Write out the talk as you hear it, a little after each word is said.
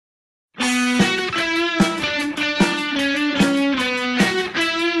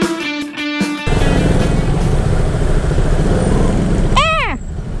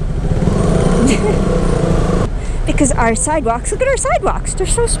our sidewalks. Look at our sidewalks. They're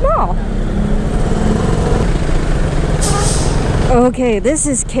so small. Okay, this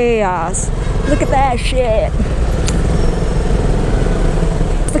is chaos. Look at that shit.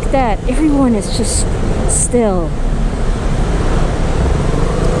 Look at that. Everyone is just still.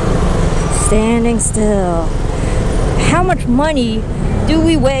 Standing still. How much money do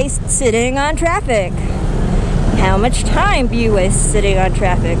we waste sitting on traffic? How much time do you waste sitting on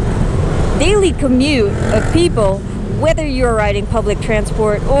traffic? Daily commute of people, whether you're riding public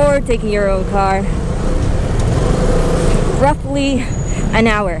transport or taking your own car, roughly an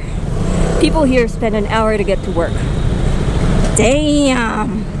hour. People here spend an hour to get to work.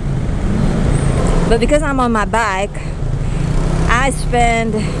 Damn! But because I'm on my bike, I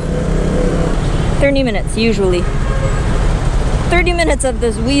spend 30 minutes usually. 30 minutes of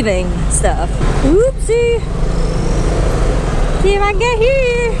this weaving stuff. Oopsie! See if I can get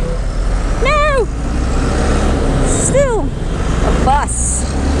here. No! Still a bus.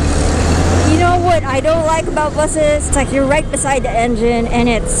 You know what I don't like about buses? It's like you're right beside the engine and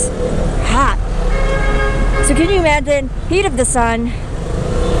it's hot. So can you imagine heat of the sun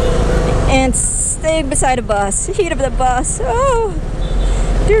and staying beside a bus? Heat of the bus. Oh,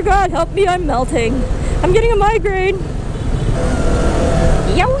 dear God, help me! I'm melting. I'm getting a migraine.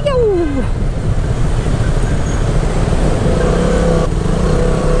 Yo yo.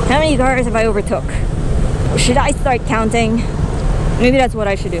 How many cars have I overtook? Should I start counting? Maybe that's what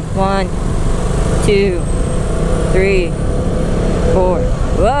I should do. 1, 2, 3, 4.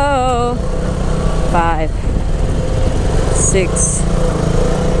 Whoa! 5, 6,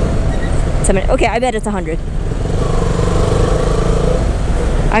 7. Okay, I bet it's 100.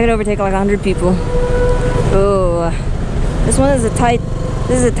 I could overtake like 100 people. Oh, this one is a tight.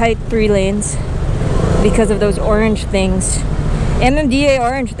 This is a tight 3 lanes because of those orange things. MMDA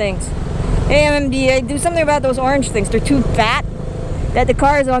orange things. Hey MMDA, do something about those orange things. They're too fat that the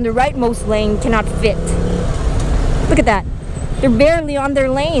cars on the rightmost lane cannot fit. Look at that. They're barely on their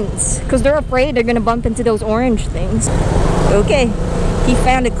lanes because they're afraid they're gonna bump into those orange things. Okay, he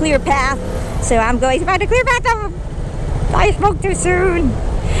found a clear path, so I'm going to find a clear path. I spoke too soon.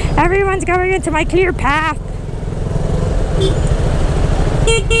 Everyone's going into my clear path.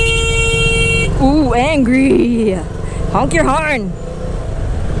 Ooh, angry. Honk your horn.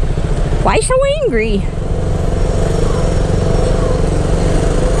 Why so angry?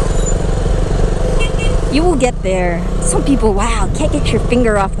 You will get there. Some people, wow, can't get your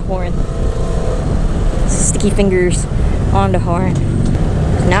finger off the horn. Sticky fingers on the horn.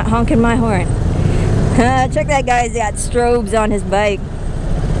 Not honking my horn. Check that guy, he's got strobes on his bike.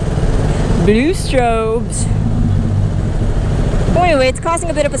 Blue strobes. Well, anyway, it's causing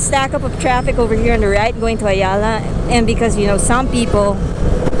a bit of a stack up of traffic over here on the right going to Ayala. And because, you know, some people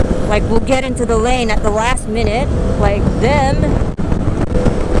like will get into the lane at the last minute, like them,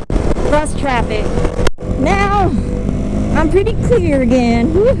 cross traffic. Now I'm pretty clear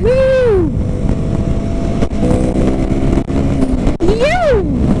again. Woohoo! You!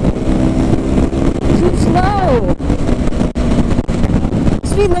 Too slow.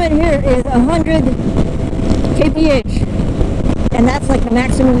 Speed limit here is 100 kph. And that's like the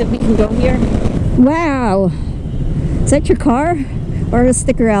maximum that we can go here. Wow. Is that your car? Or a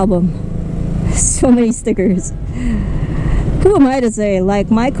sticker album? So many stickers. Who am I to say?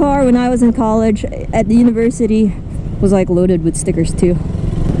 Like, my car when I was in college at the university was like loaded with stickers too.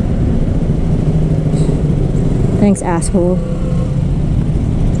 Thanks, asshole.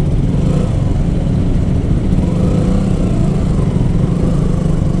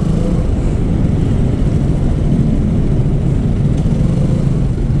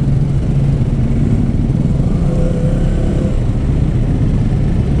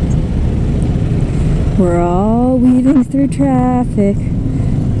 We're all weaving through traffic.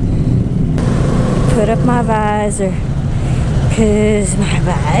 Put up my visor, cause my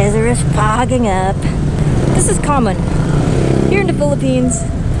visor is fogging up. This is common. Here in the Philippines,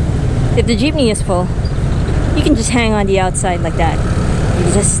 if the jeepney is full, you can just hang on the outside like that.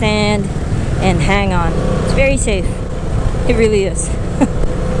 You just stand and hang on. It's very safe. It really is.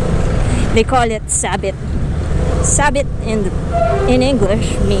 They call it sabit. Sabit in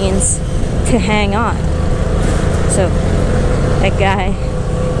English means to hang on. So that guy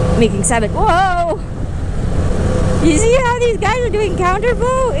making sabit. Whoa! You see how these guys are doing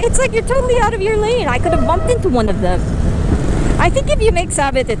counterflow? It's like you're totally out of your lane. I could have bumped into one of them. I think if you make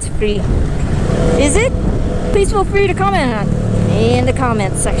sabit, it's free. Is it? Please feel free to comment in the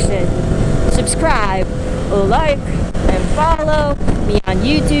comments section. Subscribe, like, and follow me on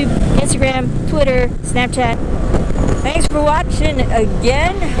YouTube, Instagram, Twitter, Snapchat. Thanks for watching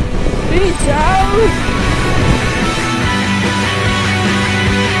again. Peace out.